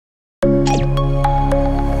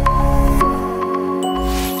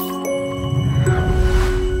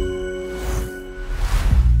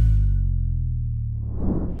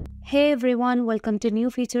Hey everyone, welcome to new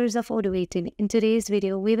features of Odoo 18. In today's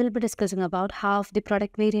video, we will be discussing about how the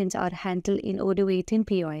product variants are handled in Odoo 18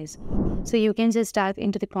 POS. So you can just dive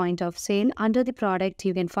into the point of sale. Under the product,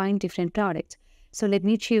 you can find different products. So let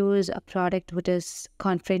me choose a product which is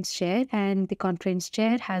conference chair, and the conference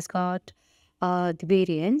chair has got the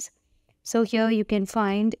variants. So here you can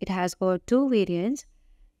find it has got two variants,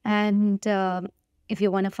 and if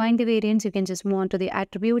you want to find the variants, you can just move on to the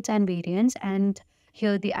attributes and variants, and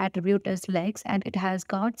here the attribute is legs and it has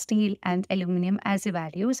got steel and aluminum as the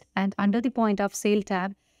values. And under the point of sale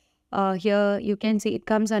tab, here you can see it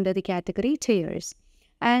comes under the category chairs.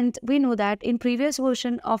 And we know that in previous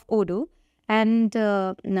version of Odoo and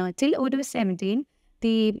now till Odoo 17,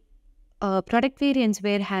 the product variants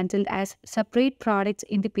were handled as separate products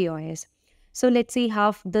in the POS. So let's see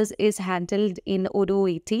how this is handled in Odoo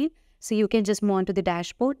 18. So you can just move on to the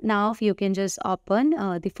dashboard. Now you can just open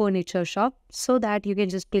the furniture shop, so that you can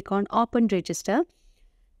just click on open register.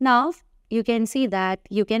 Now you can see that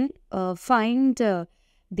you can find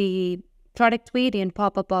the product variant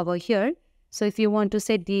pop up over here. So if you want to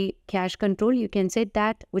set the cash control, you can set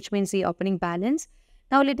that, which means the opening balance.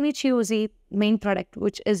 Now let me choose the main product,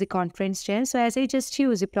 which is the conference chair. So as I just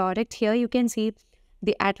choose the product here, you can see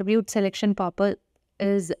the attribute selection pop-up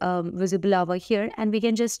is visible over here, and we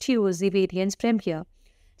can just choose the variants from here.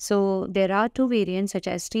 So there are two variants such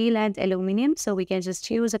as steel and aluminum. So we can just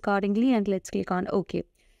choose accordingly, and let's click on OK.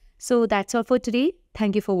 So that's all for today.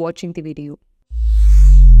 Thank you for watching the video.